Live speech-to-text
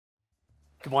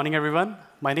Good morning, everyone.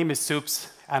 My name is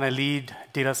Soups, and I lead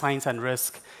data science and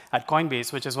risk at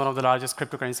Coinbase, which is one of the largest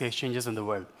cryptocurrency exchanges in the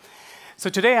world. So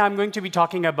today, I'm going to be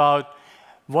talking about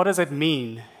what does it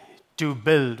mean to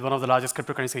build one of the largest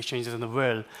cryptocurrency exchanges in the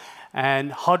world,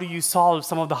 and how do you solve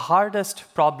some of the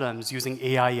hardest problems using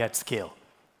AI at scale.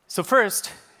 So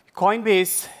first,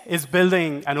 Coinbase is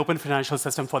building an open financial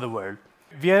system for the world.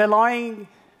 We are allowing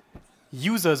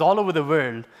users all over the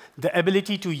world the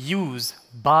ability to use,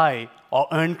 buy, or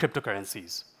earn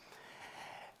cryptocurrencies.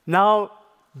 Now,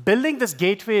 building this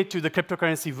gateway to the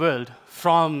cryptocurrency world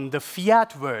from the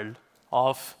fiat world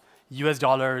of US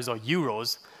dollars or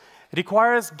euros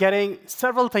requires getting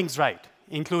several things right,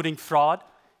 including fraud,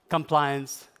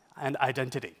 compliance, and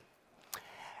identity.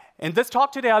 In this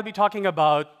talk today, I'll be talking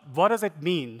about what does it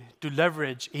mean to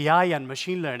leverage AI and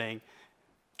machine learning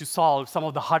to solve some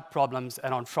of the hard problems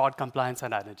around fraud, compliance,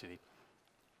 and identity.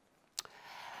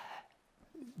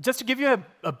 Just to give you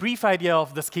a brief idea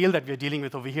of the scale that we're dealing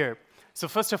with over here. So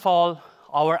first of all,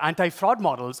 our anti-fraud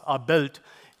models are built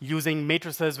using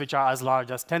matrices which are as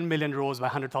large as 10 million rows by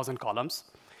 100,000 columns.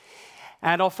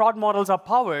 And our fraud models are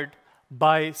powered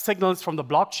by signals from the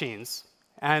blockchains.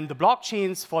 And the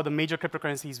blockchains for the major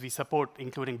cryptocurrencies we support,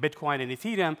 including Bitcoin and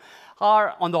Ethereum,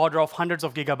 are on the order of hundreds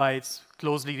of gigabytes,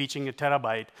 closely reaching a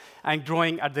terabyte, and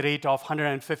growing at the rate of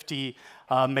 150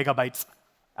 megabytes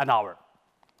an hour.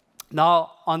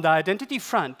 Now, on the identity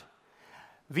front,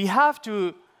 we have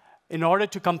to, in order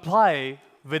to comply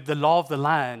with the law of the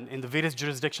land in the various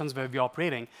jurisdictions where we're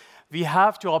operating, we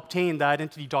have to obtain the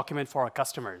identity document for our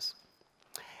customers.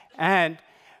 And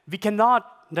we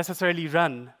cannot necessarily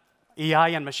run AI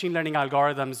and machine learning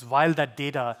algorithms while that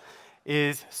data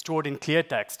is stored in clear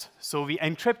text. So we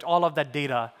encrypt all of that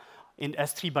data in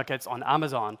S3 buckets on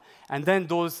Amazon, and then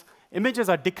those images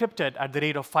are decrypted at the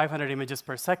rate of 500 images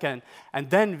per second, and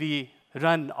then we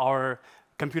run our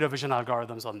computer vision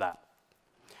algorithms on that.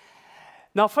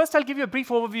 Now, first, I'll give you a brief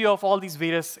overview of all these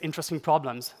various interesting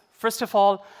problems. First of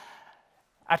all,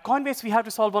 at Coinbase, we have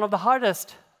to solve one of the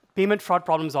hardest payment fraud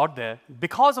problems out there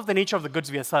because of the nature of the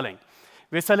goods we are selling.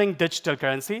 We're selling digital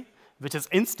currency, which is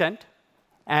instant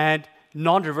and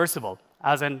non-reversible,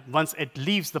 as in once it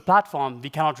leaves the platform, we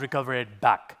cannot recover it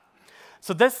back.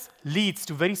 So this leads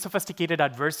to very sophisticated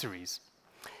adversaries.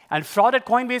 And fraud at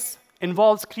Coinbase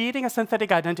involves creating a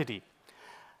synthetic identity.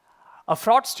 A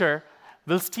fraudster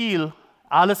will steal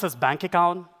Alice's bank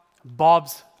account,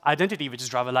 Bob's identity, which is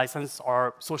driver license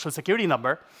or social security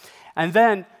number, and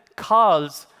then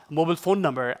Carl's mobile phone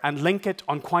number and link it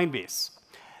on Coinbase.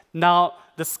 Now,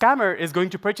 the scammer is going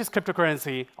to purchase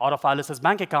cryptocurrency out of Alice's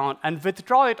bank account and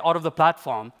withdraw it out of the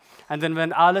platform. And then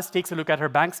when Alice takes a look at her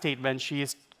bank statement, she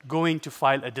is going to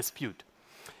file a dispute.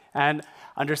 And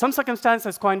under some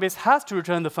circumstances, Coinbase has to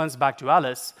return the funds back to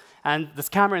Alice, and the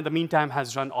scammer, in the meantime,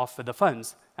 has run off with the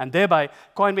funds. And thereby,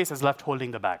 Coinbase is left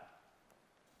holding the bag.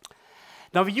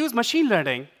 Now, we use machine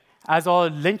learning as our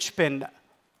linchpin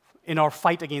in our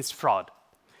fight against fraud.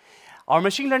 Our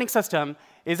machine learning system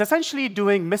is essentially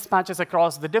doing mismatches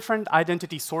across the different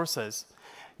identity sources.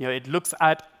 It looks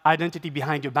at identity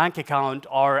behind your bank account,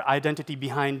 or identity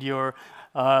behind your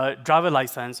driver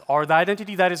license, or the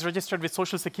identity that is registered with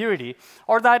Social Security,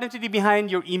 or the identity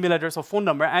behind your email address or phone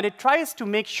number. And it tries to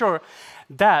make sure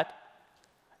that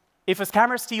if a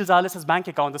scammer steals Alice's bank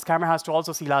account, the scammer has to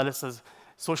also steal Alice's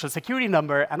Social Security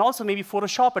number, and also maybe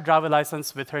Photoshop a driver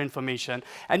license with her information,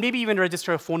 and maybe even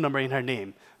register a phone number in her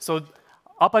name. So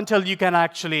up until you can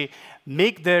actually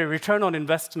make their return on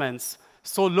investments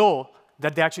so low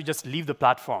that they actually just leave the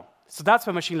platform. So that's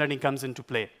where machine learning comes into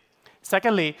play.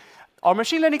 Secondly, our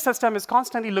machine learning system is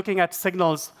constantly looking at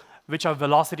signals which are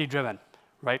velocity-driven,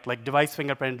 right? Like device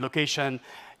fingerprint, location,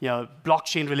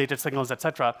 blockchain-related signals, et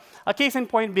cetera. A case in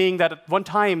point being that at one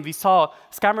time, we saw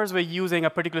scammers were using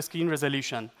a particular screen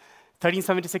resolution,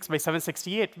 1376 by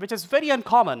 768, which is very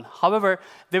uncommon. However,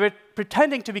 they were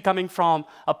pretending to be coming from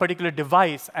a particular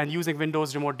device and using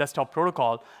Windows Remote Desktop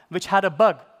Protocol, which had a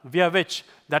bug via which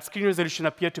that screen resolution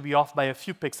appeared to be off by a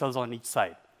few pixels on each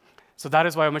side. So that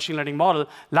is why a machine learning model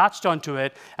latched onto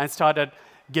it and started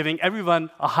giving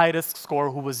everyone a high-risk score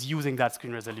who was using that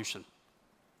screen resolution.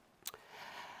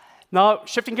 Now,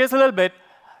 shifting gears a little bit,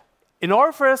 in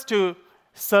order for us to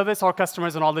service our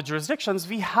customers in all the jurisdictions,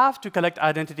 we have to collect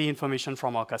identity information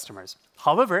from our customers.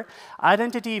 However,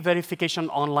 identity verification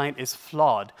online is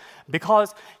flawed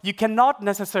because you cannot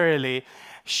necessarily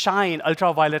shine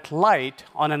ultraviolet light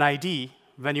on an ID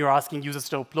when you're asking users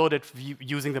to upload it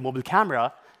using the mobile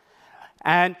camera.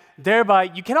 And thereby,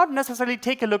 you cannot necessarily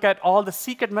take a look at all the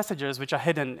secret messages which are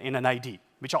hidden in an ID,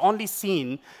 which are only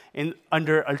seen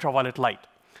under ultraviolet light.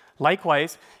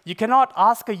 Likewise, you cannot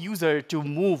ask a user to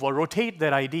move or rotate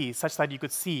their ID such that you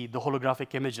could see the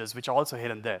holographic images, which are also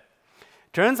hidden there.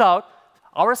 Turns out,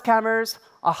 our scammers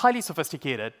are highly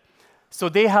sophisticated, so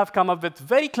they have come up with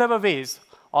very clever ways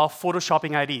of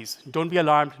photoshopping IDs. Don't be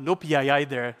alarmed, no PII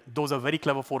there. Those are very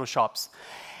clever photoshops.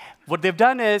 What they've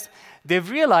done is they've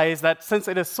realized that since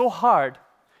it is so hard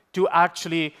to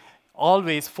actually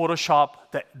always Photoshop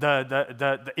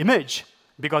the image,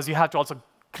 because you have to also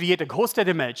create a hosted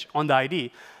image on the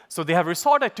ID, so they have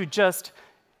resorted to just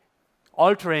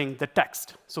altering the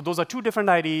text. So those are two different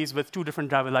IDs with two different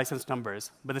driver license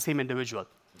numbers, but the same individual.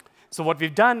 So what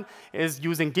we've done is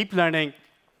using deep learning,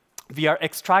 we are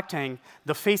extracting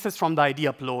the faces from the ID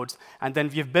uploads, and then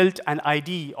we've built an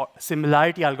ID or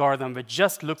similarity algorithm which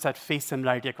just looks at face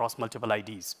similarity across multiple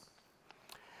IDs.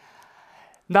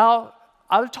 Now,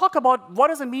 I'll talk about what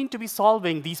does it mean to be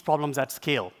solving these problems at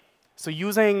scale. So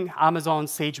using Amazon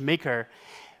SageMaker,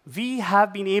 we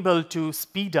have been able to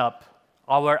speed up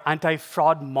our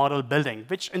anti-fraud model building,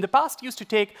 which in the past used to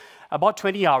take about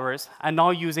 20 hours, and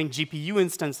now using GPU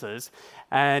instances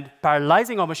and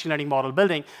parallelizing our machine learning model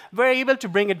building, we're able to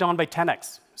bring it down by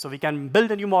 10x. So we can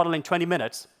build a new model in 20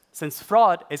 minutes. Since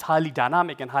fraud is highly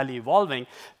dynamic and highly evolving,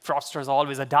 fraudsters are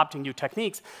always adapting new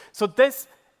techniques. So this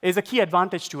is a key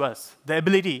advantage to us, the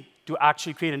ability to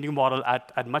actually create a new model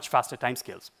at much faster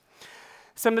timescales.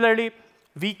 Similarly,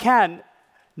 we can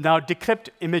now decrypt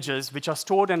images which are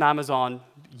stored in Amazon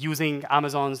using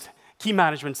Amazon's key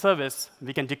management service.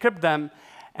 We can decrypt them,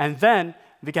 and then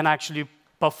we can actually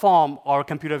perform our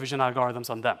computer vision algorithms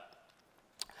on them.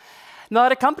 Now,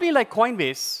 at a company like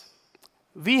Coinbase,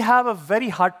 we have a very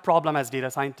hard problem as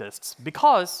data scientists,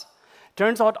 because it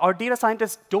turns out our data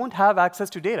scientists don't have access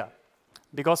to data,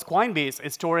 because Coinbase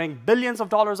is storing billions of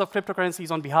dollars of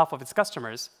cryptocurrencies on behalf of its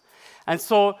customers. And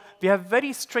so we have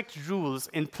very strict rules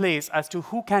in place as to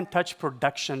who can touch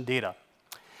production data.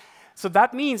 So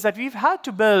that means that we've had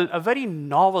to build a very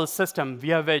novel system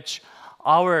via which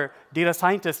our data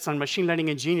scientists and machine learning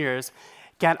engineers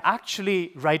can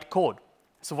actually write code.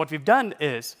 So what we've done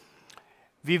is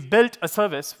we've built a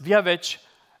service via which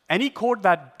any code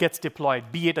that gets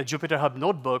deployed, be it a Jupyter Hub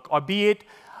notebook or be it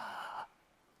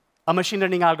a machine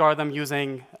learning algorithm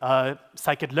using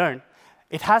scikit-learn,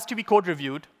 it has to be code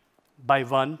reviewed by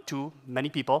one, two, many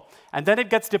people, and then it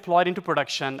gets deployed into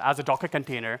production as a Docker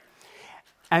container,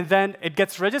 and then it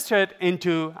gets registered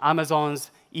into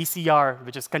Amazon's ECR,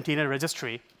 which is container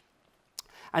registry,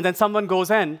 and then someone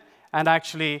goes in and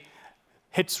actually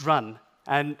hits run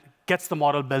and gets the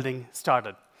model building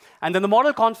started. And then the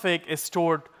model config is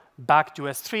stored back to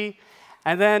S3,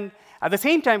 and then at the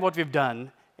same time what we've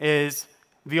done is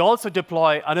we also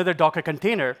deploy another Docker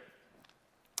container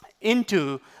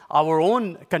into our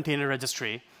own container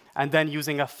registry, and then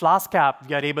using a Flask app,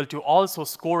 we are able to also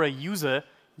score a user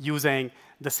using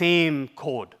the same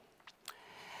code.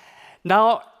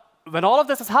 Now, when all of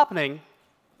this is happening,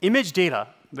 image data,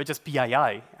 which is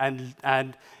PII,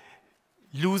 and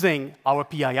losing our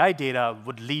PII data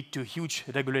would lead to huge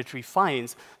regulatory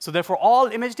fines. So therefore, all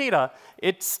image data,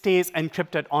 it stays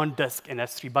encrypted on disk in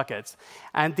S3 buckets,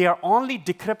 and they are only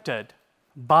decrypted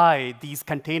by these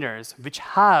containers which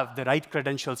have the right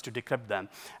credentials to decrypt them.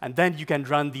 And then you can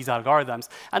run these algorithms.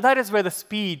 And that is where the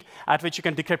speed at which you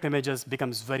can decrypt images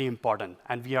becomes very important.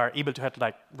 And we are able to hit,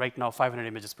 like, right now, 500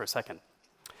 images per second.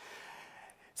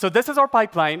 So this is our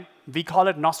pipeline. We call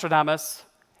it Nostradamus.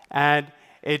 And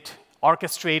it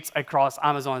orchestrates across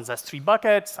Amazon's S3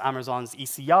 buckets, Amazon's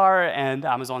ECR, and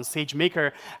Amazon's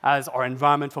SageMaker as our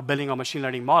environment for building our machine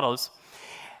learning models.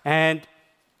 And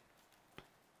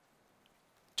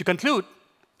to conclude,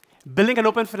 building an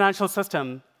open financial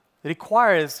system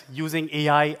requires using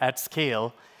AI at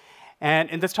scale.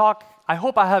 And in this talk, I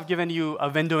hope I have given you a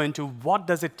window into what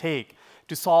does it take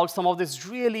to solve some of these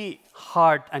really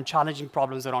hard and challenging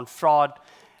problems around fraud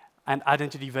and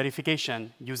identity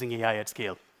verification using AI at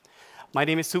scale. My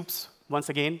name is Soups, once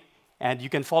again, and you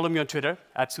can follow me on Twitter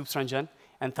 @SoupsRanjan.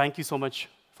 And thank you so much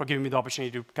for giving me the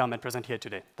opportunity to come and present here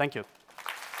today. Thank you.